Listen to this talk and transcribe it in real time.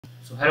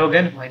So hello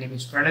again, my name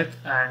is Pranit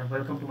and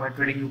welcome to my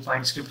Tradingview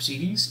Pinescript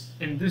series.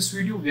 In this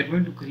video, we are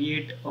going to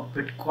create a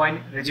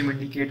Bitcoin regime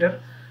indicator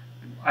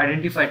to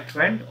identify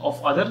trend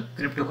of other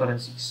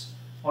cryptocurrencies.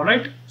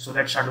 Alright, so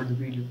let's start with the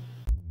video.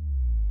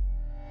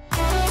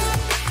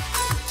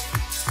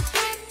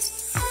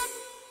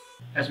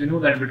 As we know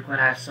that Bitcoin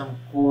has some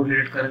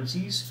correlated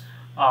currencies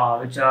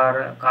which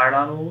are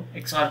Cardano,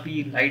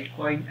 XRP,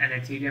 Litecoin and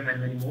Ethereum and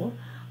many more.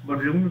 But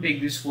we're going to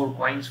take these 4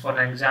 coins for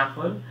an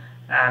example,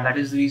 and that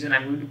is the reason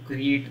I'm going to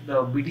create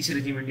the BTC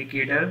regime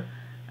indicator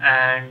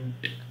and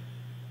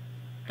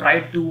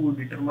try to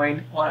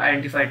determine or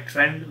identify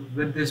trend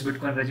with this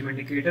Bitcoin regime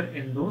indicator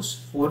in those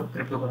 4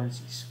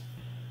 cryptocurrencies.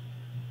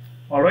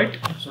 Alright,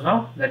 so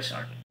now let's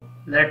start.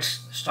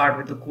 Let's start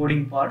with the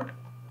coding part.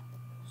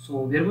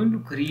 So we're going to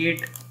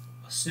create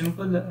a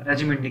simple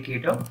regime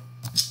indicator.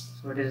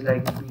 So it is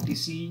like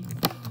BTC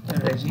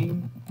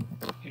regime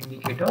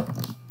indicator.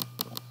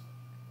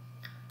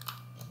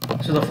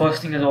 So the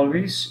first thing, as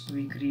always,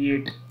 we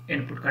create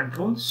input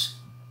controls.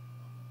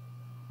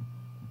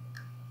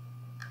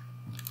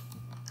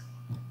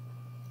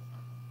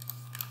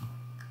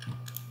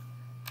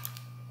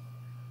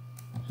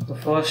 So the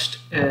first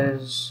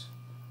is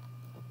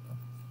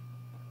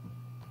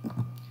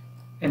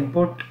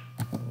input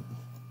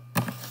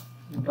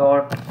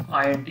dot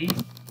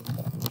int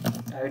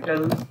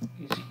title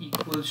is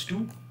equals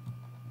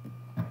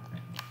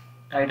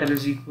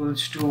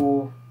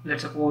to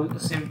let's suppose a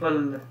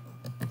simple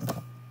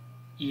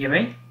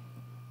EMA,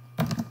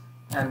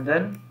 and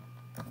then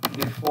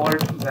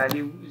default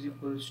value is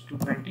equals to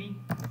 20,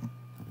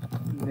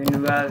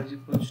 minval is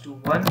equals to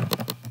 1,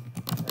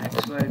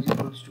 maxval is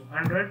equals to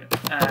 100,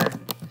 and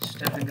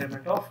step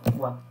increment of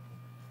 1.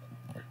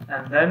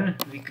 And then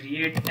we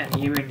create an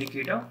EMA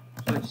indicator.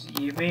 So it's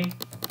EMA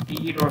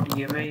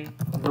t.ema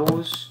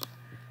close.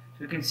 So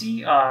you can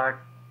see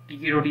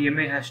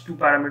t.ema has 2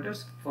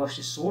 parameters. First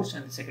is source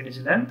and the second is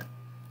length.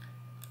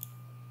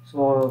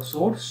 So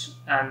source,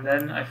 and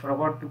then I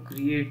forgot to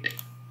create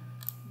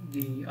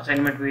the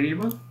assignment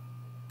variable.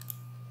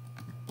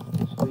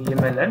 So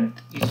EMA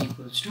length is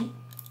equals to,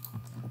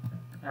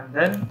 and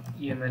then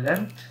EMA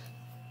length,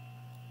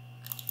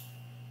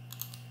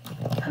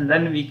 and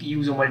then we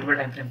use a multiple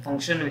time frame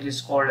function which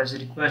is called as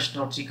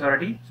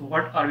request.security. So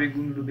what are we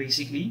going to do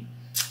basically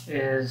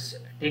is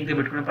take the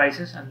Bitcoin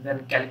prices and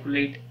then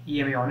calculate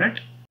EMA on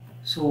it.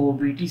 So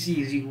BTC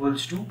is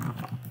equals to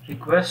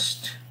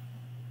request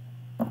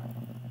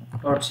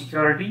dot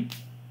security,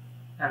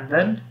 and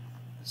then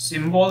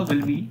symbol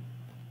will be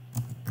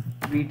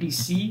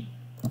BTC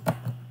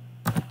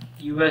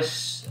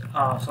US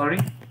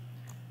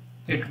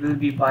it will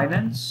be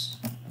Binance,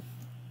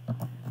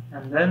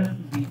 and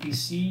then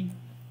BTC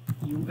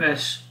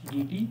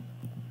USDT,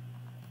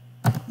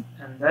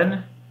 and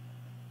then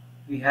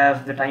we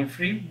have the time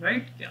frame,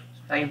 right? Yeah,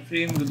 so time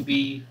frame will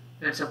be,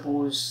 let's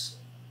suppose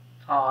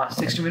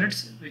 60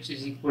 minutes, which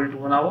is equal to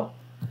 1 hour.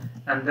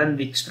 And then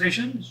the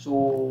expression,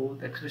 so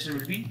the expression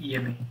will be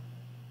EMA.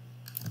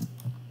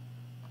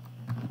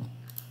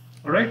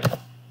 Alright,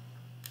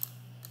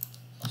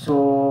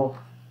 so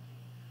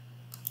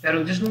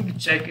I'm just going to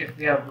check if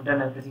we have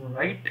done everything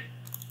right.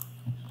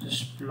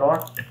 Just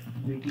plot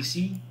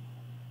BTC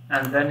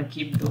and then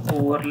keep the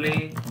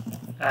overlay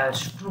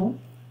as true,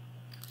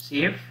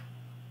 save,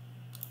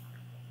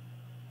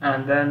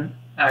 and then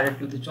add it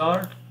to the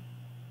chart.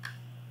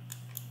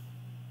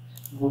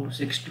 Go to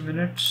 60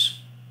 minutes.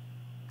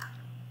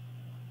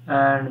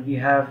 And we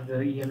have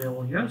the EMA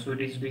over here. So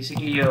it is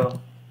basically a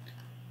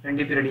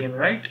 20 period EMA,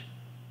 right?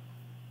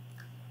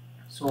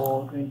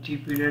 So 20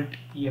 period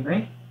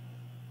EMA.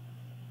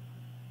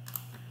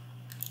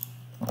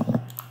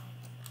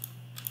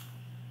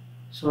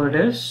 So it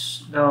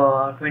is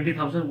the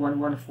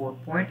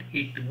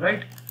 20,114.82,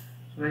 right?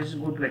 So let's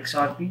go to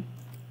XRP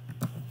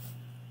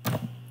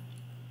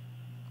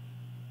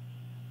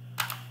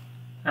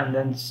and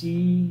then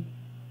see,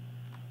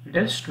 it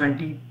is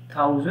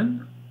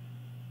 20,000.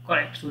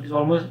 Correct. So it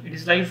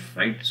is live,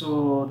 right?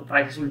 So the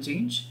prices will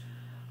change.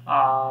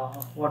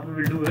 What we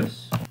will do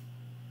is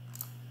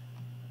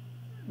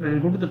we will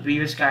go to the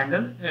previous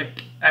candle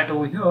at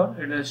over here.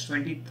 It is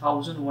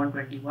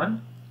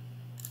 20,121,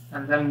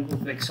 and then go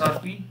to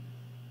XRP.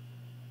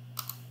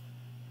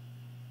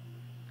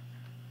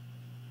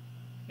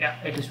 Yeah,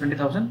 it is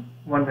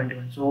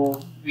 20,121.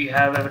 So we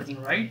have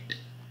everything right.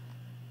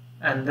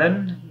 And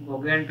then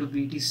go again to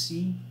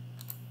BTC.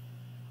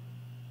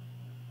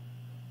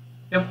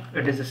 Yep,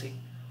 it is the same.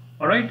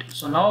 Alright,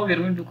 so now we are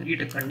going to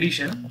create a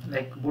condition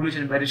like bullish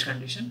and bearish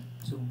condition.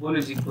 So bull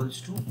is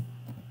equals to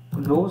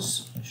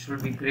close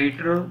should be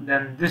greater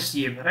than this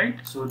EMA,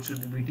 right? So it should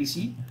be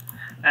BTC,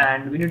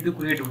 and we need to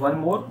create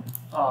one more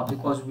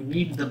because we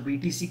need the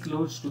BTC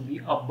close to be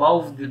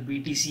above the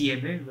BTC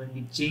EMA when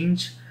we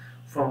change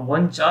from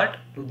one chart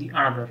to the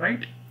another,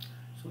 right?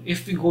 So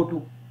if we go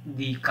to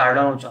the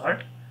Cardano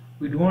chart,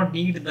 we do not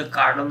need the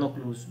Cardano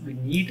close, we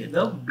need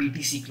the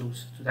BTC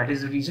close. So that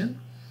is the reason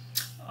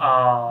we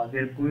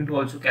are going to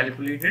also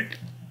calculate it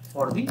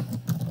for the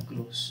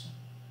close,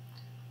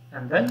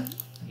 and then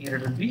here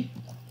it will be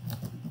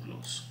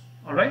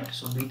Alright,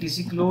 so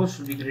BTC close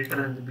should be greater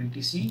than the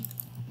BTC,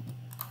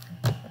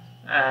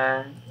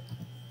 and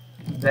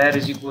bear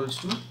is equals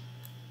to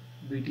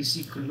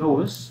BTC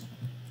close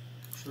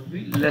should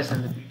be less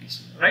than the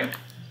BTC, right?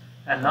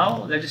 And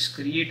now let us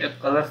create a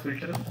color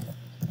filter.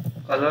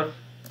 Color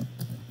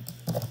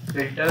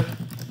filter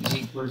is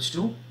equals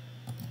to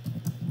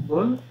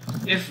bull.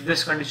 If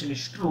this condition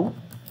is true,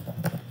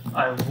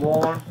 I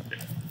want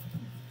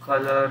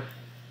color,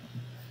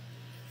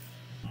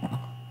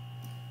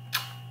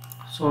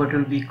 so it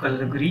will be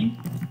color green,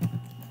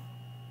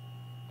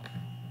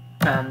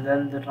 and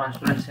then the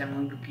transparency I'm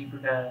going to keep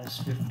it as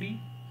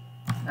 50,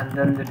 and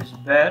then there is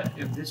bear.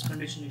 If this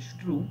condition is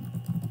true,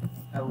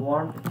 I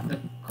want the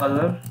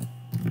color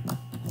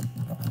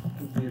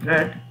to be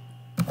red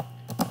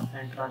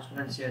and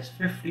transparency as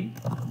 50,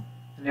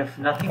 and if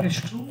nothing is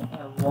true,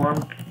 I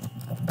want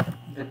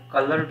the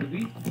color to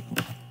be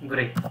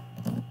gray.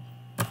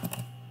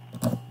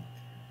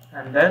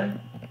 And then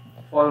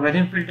for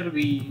regime filter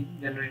we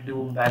generally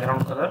do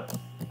background color,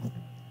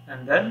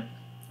 and then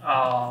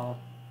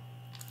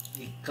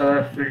the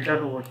color filter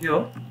over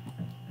here,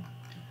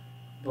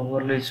 the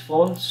overlay is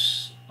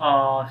false.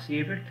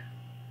 Save it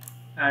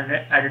and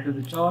add it to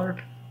the chart.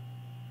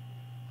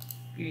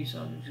 Okay,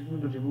 so I'm just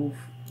going to remove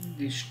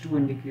these two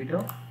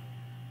indicators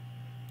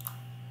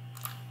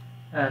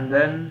and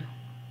then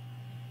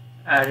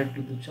add it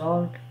to the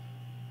chart.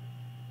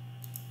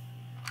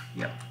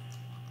 Yeah,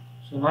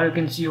 so now you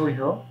can see over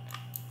here,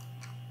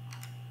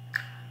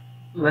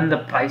 when the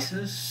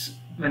prices,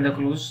 when the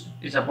close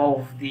is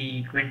above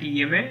the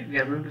 20 EMA, we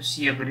are going to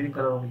see a green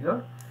color over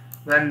here.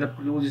 When the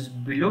close is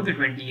below the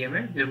 20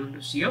 EMA, we are going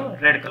to see a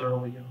red color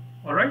over here.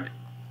 Alright,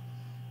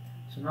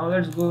 so now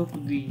let's go to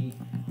the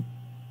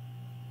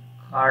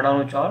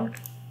Cardano chart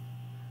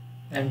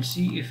and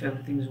see if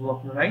everything is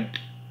working right.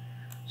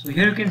 So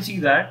here you can see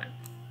that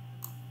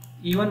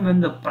even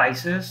when the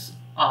prices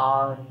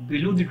are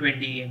below the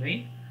 20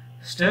 EMA,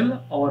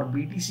 still our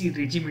BTC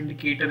regime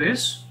indicator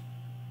is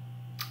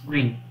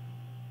green.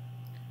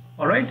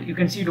 Alright, you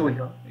can see it over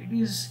here. It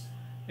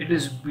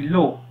is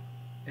below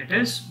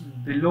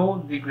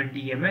the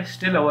 20 EMA.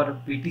 Still our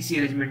BTC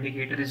regime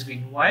indicator is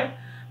green. Why?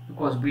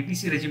 Because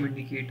BTC regime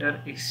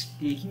indicator is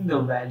taking the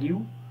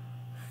value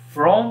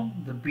from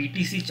the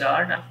BTC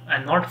chart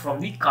and not from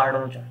the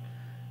Cardano chart.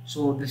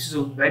 So this is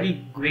a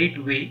very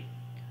great way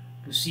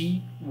to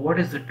see what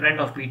is the trend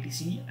of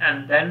BTC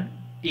and then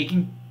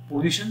taking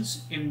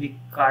positions in the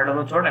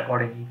Cardano chart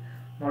accordingly.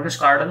 Not just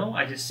Cardano,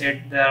 I just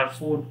said there are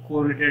 4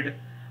 correlated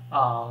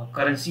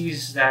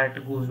currencies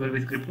that goes well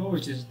with crypto,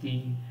 which is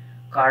the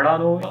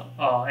Cardano,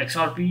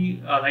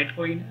 XRP,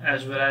 Litecoin,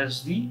 as well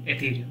as the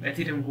Ethereum.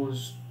 Ethereum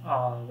goes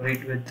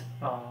great with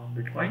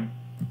Bitcoin.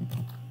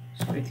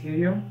 So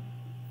Ethereum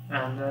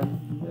and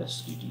then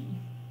USDT.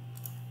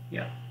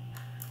 Yeah,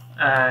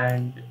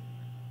 and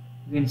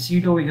you can see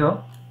it over here.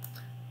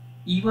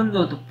 Even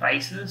though the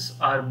prices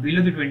are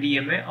below the 20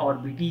 EMA, our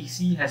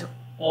BTC has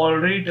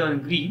already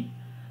turned green.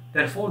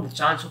 Therefore, the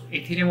chance of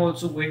Ethereum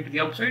also going to the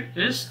upside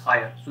is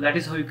higher. So that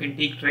is how you can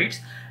take trades,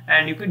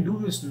 and you can do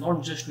this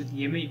not just with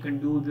EMA, you can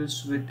do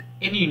this with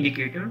any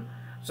indicator.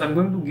 So I'm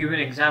going to give an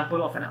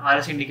example of an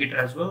RSI indicator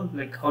as well,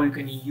 like how you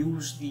can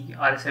use the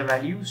RSI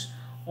values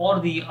or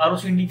the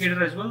ROC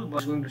indicator as well.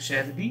 But I'm going to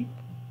share the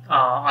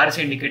RSI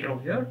indicator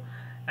over here,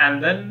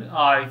 and then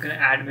you can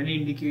add many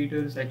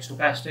indicators like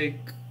stochastic,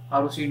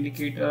 ROC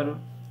indicator,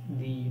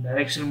 the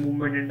directional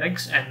movement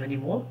index, and many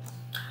more.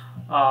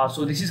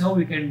 So this is how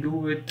we can do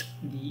with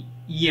the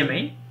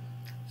EMA.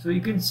 So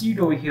you can see it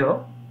over here,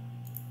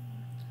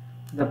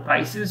 the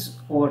prices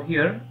over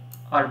here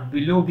are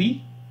below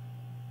the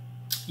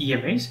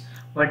EMAs,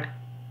 but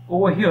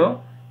over here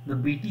the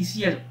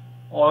BTC has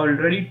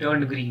already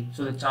turned green,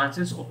 so the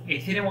chances of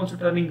Ethereum also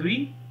turning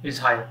green is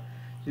higher.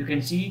 So you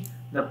can see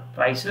the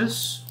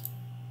prices,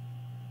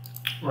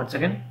 once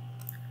again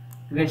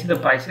you can see the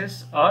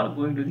prices are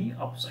going to the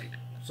upside.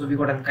 So we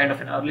got a kind of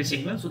an early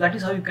signal. So that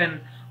is how you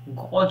can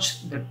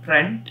gauge the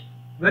trend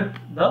with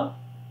the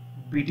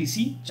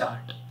BTC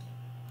chart.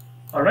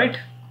 Alright,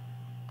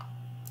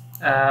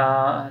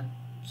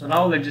 so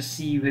now let's just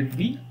see with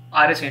the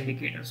RSI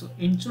indicator. So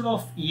instead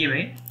of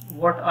EMA,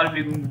 what are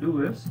we going to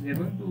do is we are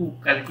going to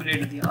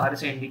calculate the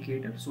RSI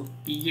indicator. So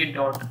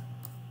TA.RSI,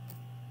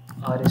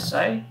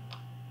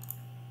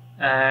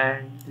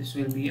 and this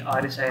will be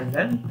RSI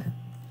length.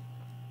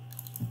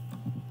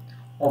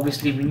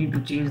 Obviously we need to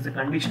change the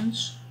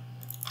conditions,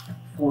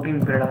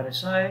 14 period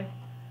RSI,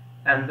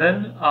 and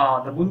then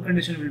the bull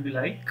condition will be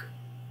like,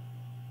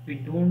 we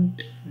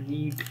don't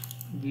need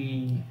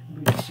the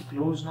BTC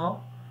close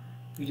now,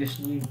 we just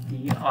need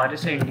the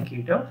RSI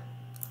indicator,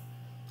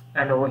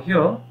 and over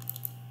here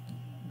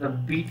the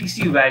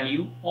BTC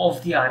value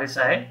of the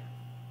RSI.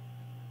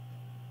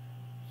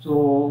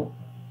 So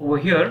over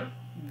here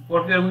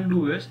what we are going to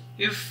do is,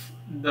 if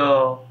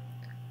the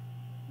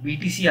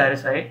BTC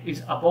RSI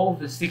is above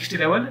the 60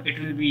 level, it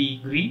will be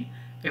green.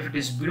 If it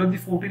is below the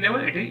 40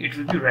 level, it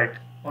will be red.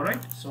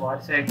 Alright, so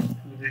RSI will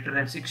be greater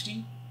than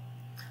 60,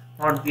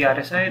 not the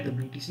RSI, the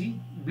BTC.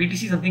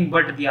 BTC is nothing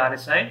but the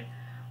RSI,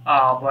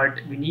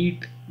 but we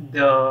need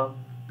the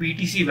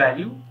BTC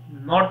value,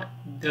 not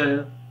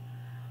the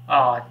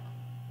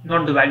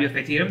value of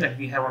Ethereum that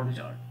we have on the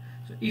chart.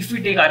 So if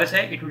we take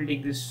RSI, it will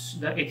take the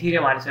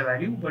Ethereum RSI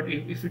value, but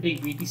if we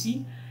take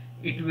BTC,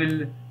 it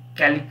will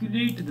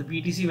calculate the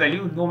BTC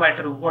value no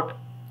matter what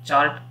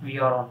chart we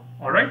are on.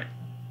 Alright,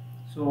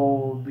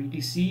 so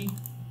BTC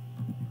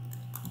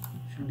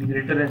should be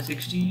greater than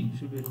 60,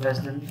 should be less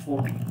than the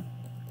 40.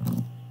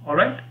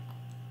 Alright,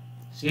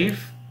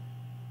 save.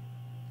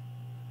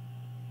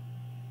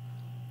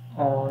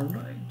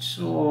 Alright,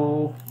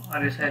 so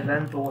RSI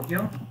length over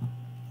here.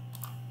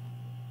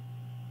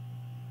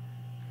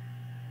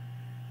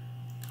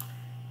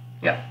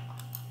 Yeah,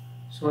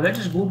 so let's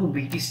just go to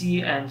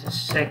BTC and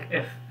just check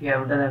if we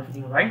have done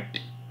everything right.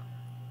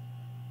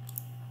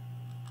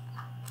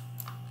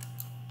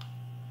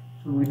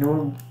 So we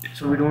don't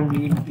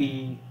need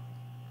the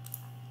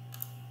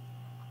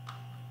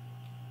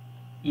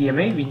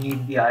EMA, we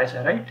need the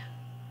RSI, right?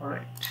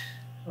 Alright,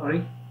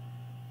 sorry.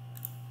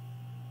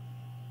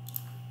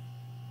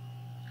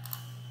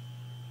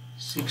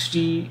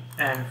 60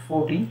 and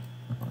 40.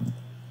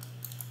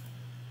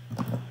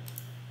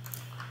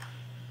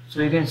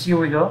 So you can see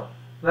over here,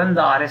 when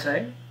the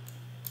RSI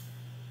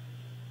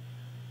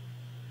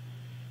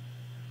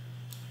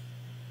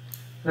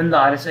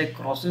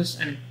crosses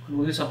and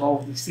closes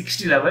above the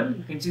 60 level,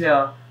 you can see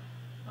the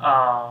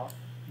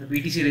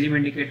BTC Regime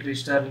Indicator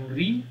is turning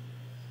green.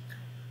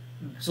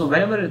 So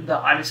whenever the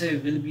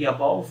RSI will be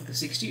above the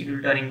 60, it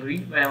will turn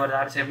green. Whenever the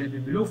RSI will be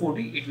below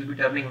 40, it will be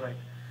turning red.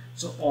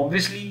 So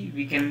obviously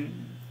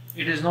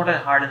it is not a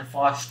hard and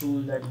fast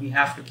rule that we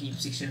have to keep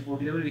 60 and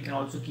 40 level. We can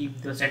also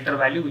keep the center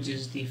value, which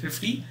is the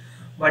 50.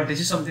 But this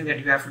is something that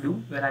you have to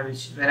do when I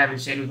will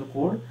share you the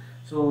code.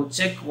 So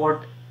check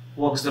what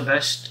works the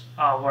best,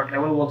 what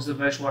level works the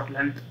best, what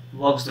length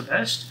works the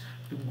best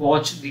to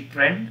gauge the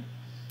trend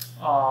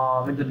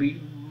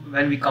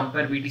when we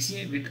compare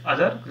BTC with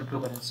other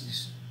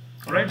cryptocurrencies.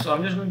 Alright, so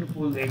I'm just going to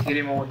pull the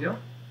Ethereum over here,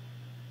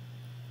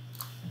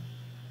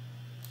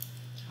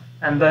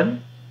 and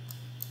then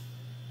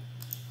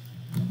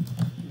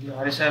the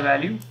RSI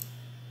value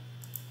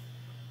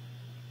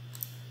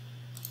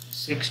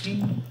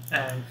 60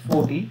 and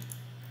 40.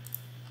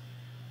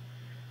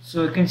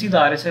 So you can see the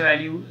RSI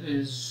value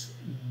is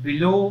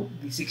below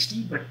the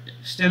 60, but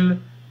still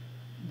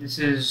this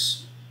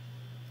is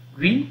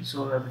green,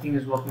 so everything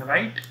is working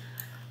right.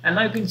 And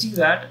now you can see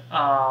that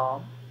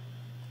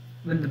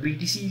when the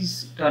BTC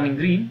is turning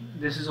green,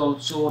 this is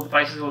also, the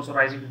price is also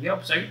rising to the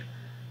upside.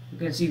 You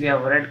can see we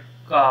have red.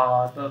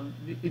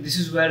 This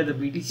is where the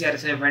BTC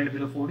RSI went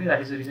below 40.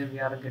 That is the reason we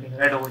are getting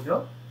red over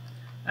here.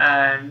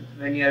 And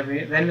when we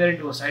are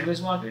into a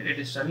sideways market, it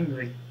is turning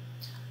green.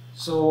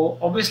 So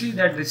obviously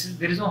that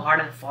there is no hard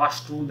and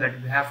fast rule that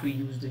we have to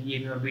use the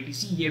EMA or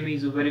BTC. EMA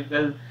is a very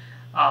well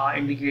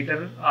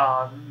indicator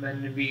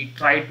when we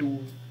try to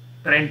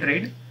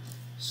trade.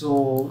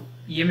 So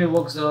EMA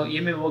works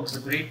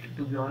great,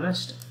 to be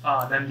honest,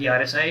 than the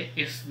RSI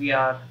if we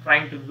are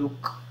trying to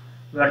look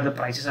where the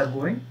prices are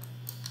going.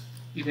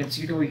 You can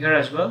see it over here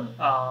as well.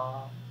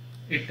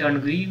 It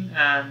turned green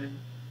and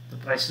the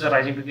prices are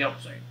rising to the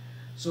upside.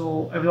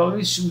 So I will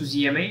always choose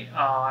EMA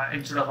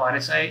instead of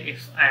RSI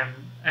if I'm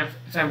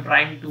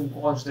trying to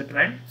gauge the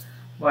trend.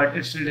 But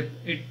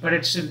it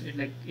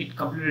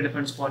completely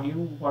depends upon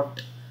you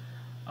what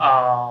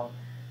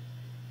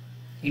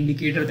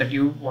indicator that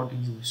you want to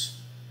use.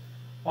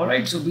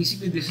 Alright, so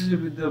basically this is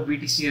with the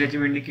BTC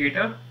Regime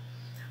Indicator.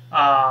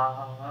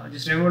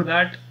 Just remember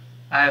that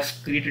I have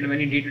created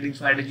many day trading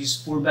strategies,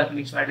 pullback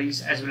trading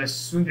strategies, as well as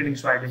swing trading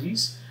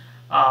strategies.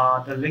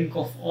 The link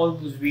of all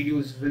those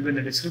videos will be in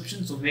the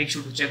description, so make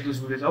sure to check those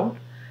videos out.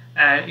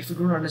 And if you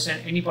don't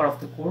understand any part of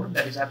the code,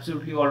 that is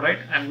absolutely alright.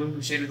 I'm going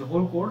to share you the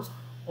whole code.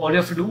 All you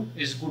have to do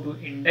is go to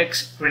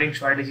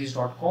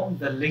indextradingstrategies.com.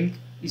 The link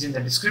is in the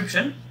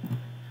description.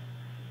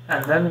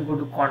 And then go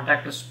to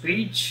contact us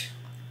page.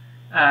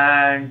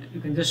 And you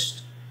can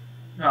just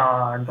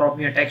drop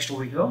me a text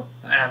over here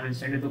and I will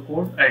send you the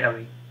code right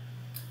away.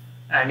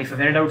 And if you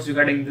have any doubts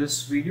regarding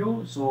this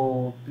video,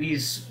 so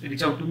please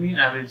reach out to me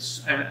and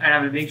I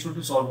will make sure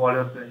to solve all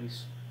your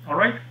queries.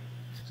 Alright,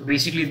 so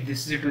basically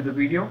this is it with the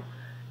video.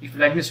 If you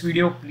like this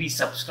video, please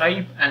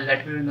subscribe and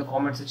let me know in the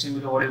comment section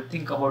below what you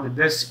think about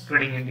this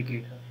trading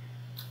indicator.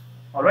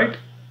 Alright,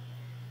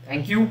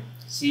 thank you,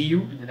 see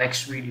you in the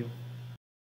next video.